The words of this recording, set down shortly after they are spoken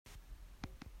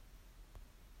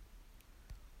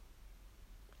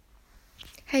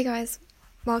Hey guys,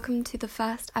 welcome to the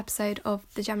first episode of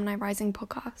the Gemini Rising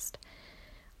podcast.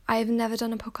 I've never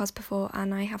done a podcast before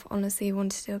and I have honestly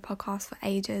wanted to do a podcast for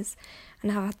ages and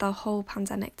have had the whole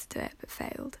pandemic to do it but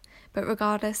failed. But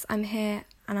regardless, I'm here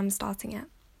and I'm starting it.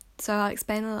 So I'll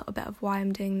explain a little bit of why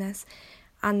I'm doing this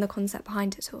and the concept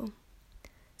behind it all.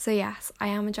 So yes, I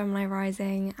am a Gemini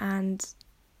Rising and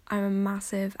I'm a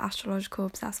massive astrological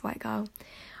obsessed white girl.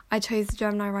 I chose the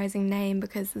Gemini Rising name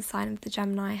because the sign of the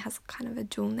Gemini has kind of a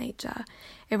dual nature.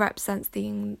 It represents the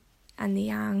yin and the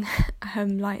yang,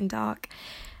 light and dark,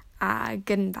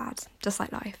 good and bad, just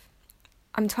like life.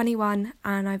 I'm 21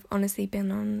 and I've honestly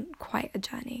been on quite a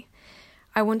journey.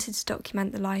 I wanted to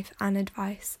document the life and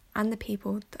advice and the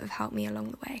people that have helped me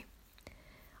along the way.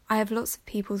 I have lots of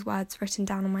people's words written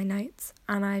down on my notes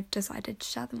and I've decided to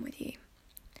share them with you.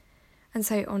 And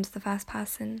so on to the first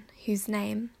person, whose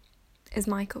name is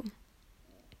Michael.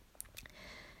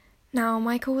 Now,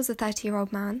 Michael was a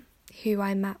 30-year-old man who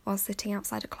I met while sitting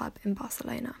outside a club in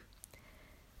Barcelona.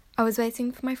 I was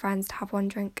waiting for my friends to have one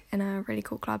drink in a really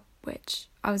cool club, which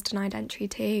I was denied entry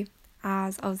to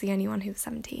as I was the only one who was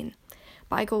 17.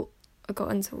 But I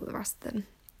got into all the rest of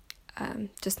them,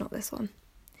 just not this one.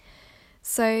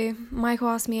 So Michael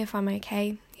asked me if I'm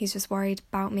okay. He's just worried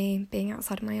about me being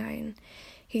outside on my own.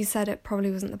 He said it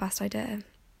probably wasn't the best idea.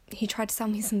 He tried to sell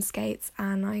me some skates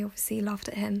and I obviously laughed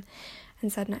at him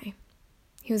and said no.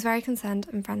 He was very concerned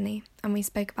and friendly and we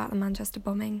spoke about the Manchester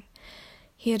bombing.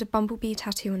 He had a bumblebee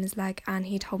tattoo on his leg and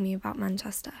he told me about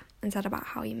Manchester and said about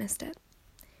how he missed it.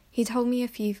 He told me a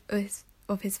few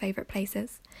of his favourite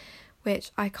places,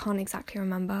 which I can't exactly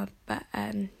remember, but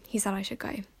he said I should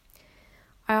go.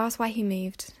 I asked why he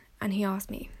moved and he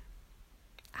asked me,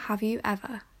 "Have you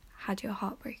ever had your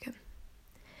heart broken?"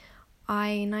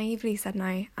 I naively said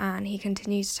no, and he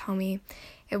continued to tell me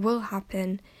it will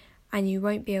happen and you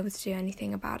won't be able to do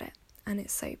anything about it, and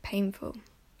it's so painful.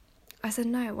 I said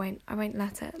no, it won't. I won't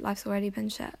let it. Life's already been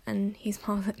shit. And he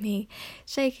smiled at me,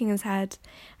 shaking his head,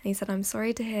 and he said, "I'm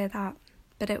sorry to hear that,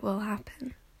 but it will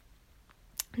happen."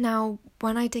 Now,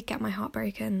 when I did get my heart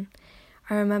broken,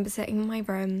 I remember sitting in my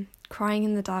room, crying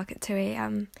in the dark at 2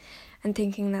 a.m. and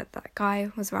thinking that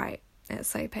guy was right. It's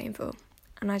so painful,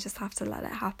 and I just have to let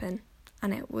it happen.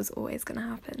 And it was always going to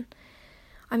happen.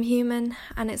 I'm human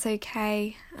and it's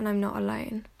okay and I'm not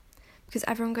alone because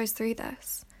everyone goes through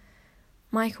this.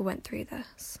 Michael went through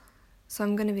this, so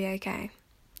I'm going to be okay.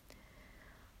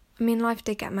 I mean, life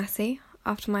did get messy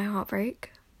after my heart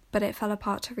broke, but it fell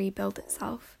apart to rebuild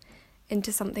itself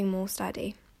into something more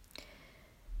sturdy.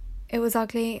 It was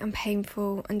ugly and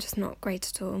painful and just not great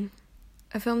at all.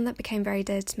 A film that became very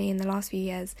dear to me in the last few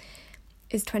years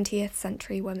is 20th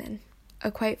Century Women.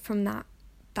 A quote from that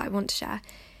I want to share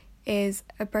is,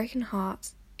 "A broken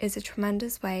heart is a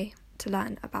tremendous way to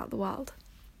learn about the world."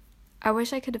 I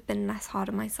wish I could have been less hard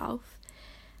on myself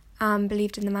and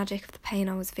believed in the magic of the pain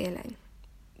I was feeling.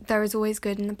 There is always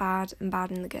good in the bad and bad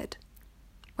in the good.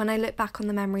 When I look back on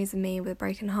the memories of me with a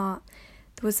broken heart,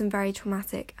 there were some very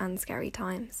traumatic and scary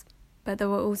times, but there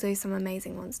were also some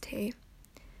amazing ones too.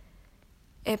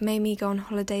 It made me go on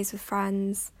holidays with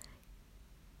friends,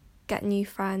 get new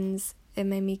friends. It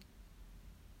made me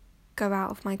go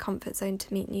out of my comfort zone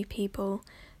to meet new people,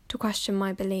 to question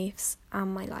my beliefs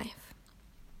and my life.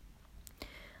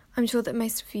 I'm sure that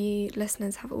most of you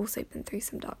listeners have also been through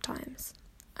some dark times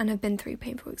and have been through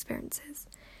painful experiences.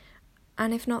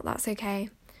 And if not, that's okay.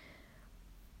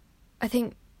 I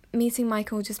think meeting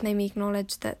Michael just made me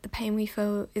acknowledge that the pain we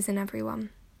feel is in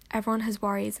everyone. Everyone has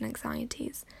worries and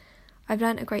anxieties. I've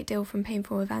learnt a great deal from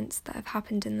painful events that have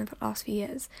happened in the last few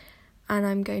years, and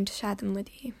I'm going to share them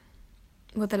with you,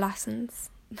 with the lessons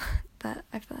that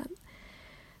I've learned.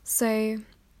 So,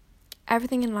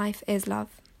 everything in life is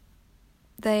love.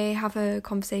 They have a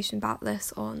conversation about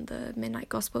this on the Midnight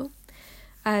Gospel.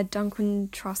 Duncan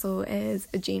Trussell is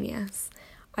a genius.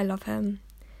 I love him.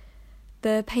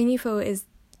 The pain you feel is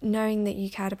knowing that you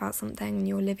cared about something and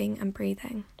you're living and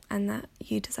breathing and that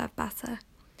you deserve better.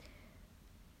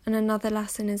 And another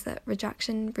lesson is that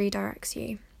rejection redirects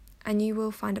you. And you will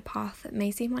find a path that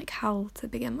may seem like hell to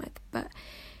begin with, but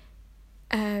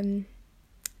in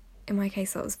my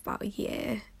case it was about a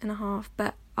year and a half,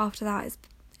 but after that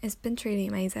it's been truly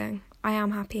amazing. I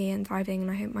am happy and thriving and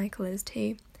I hope Michael is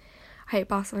too. I hope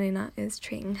Barcelona is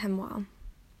treating him well.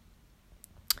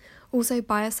 Also,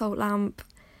 buying a salt lamp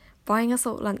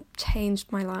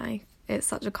changed my life. It's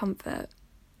such a comfort.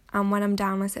 And when I'm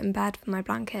down, I sit in bed with my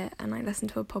blanket and I listen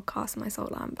to a podcast on my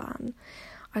salt lamp and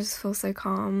I just feel so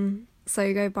calm.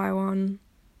 So go buy one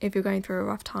if you're going through a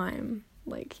rough time.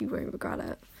 You won't regret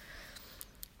it.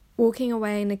 Walking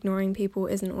away and ignoring people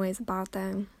isn't always a bad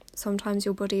thing. sometimes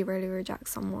your body really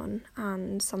rejects someone,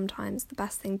 and sometimes the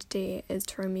best thing to do is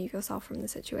to remove yourself from the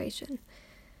situation.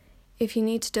 If you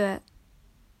need to do it,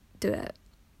 do it.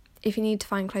 If you need to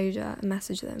find closure and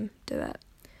message them, do it.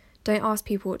 Don't ask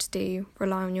people what to do,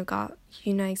 rely on your gut.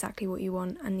 You know exactly what you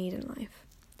want and need in life.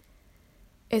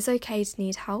 It's okay to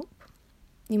need help.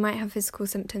 You might have physical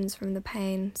symptoms from the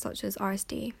pain, such as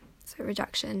RSD, so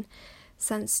rejection,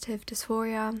 sensitive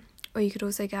dysphoria, or you could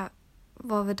also get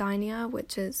vulvodynia,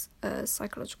 which is a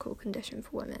psychological condition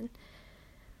for women.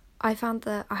 I found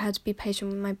that I had to be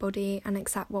patient with my body and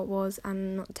accept what was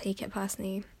and not take it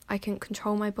personally. I couldn't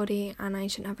control my body and I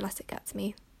shouldn't have let it get to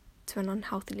me to an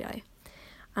unhealthy low,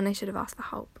 and I should have asked for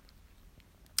help.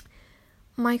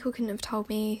 Michael couldn't have told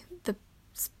me the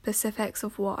specifics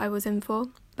of what I was in for,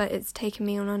 but it's taken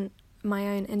me on my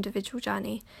own individual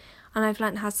journey, and I've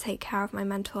learnt how to take care of my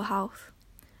mental health.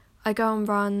 I go on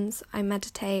runs, I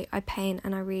meditate, I paint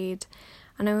and I read,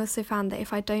 and I also found that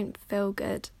if I don't feel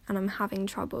good and I'm having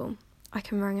trouble, I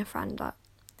can ring a friend up.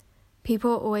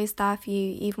 People are always there for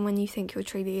you even when you think you're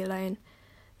truly alone.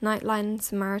 Nightline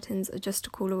Samaritans are just a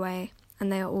call away,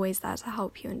 and they are always there to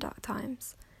help you in dark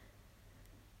times.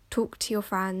 Talk to your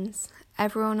friends.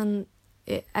 Everyone's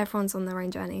on their own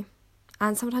journey,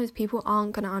 and sometimes people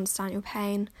aren't going to understand your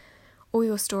pain or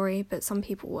your story, but some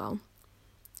people will.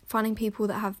 Finding people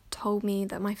that have told me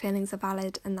that my feelings are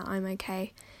valid and that I'm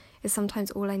okay is sometimes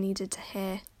all I needed to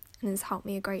hear, and has helped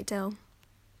me a great deal.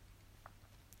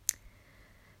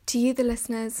 To you, the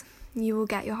listeners, you will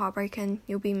get your heart broken,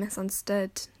 you'll be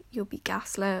misunderstood, you'll be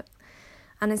gaslit,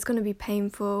 and it's going to be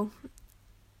painful.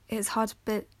 It's hard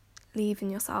to believe in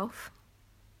yourself.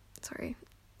 It's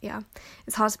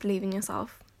hard to believe in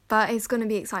yourself, but it's going to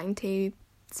be exciting too.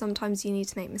 Sometimes you need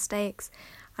to make mistakes,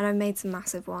 and I've made some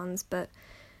massive ones, but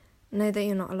know that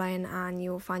you're not alone and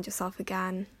you will find yourself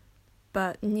again,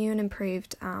 but new and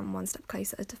improved, and one step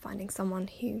closer to finding someone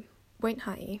who won't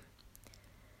hurt you.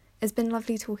 It's been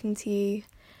lovely talking to you,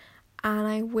 and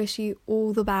I wish you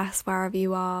all the best wherever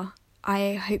you are.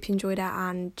 I hope you enjoyed it,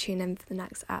 and tune in for the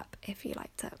next ep if you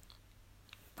liked it.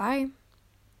 Bye.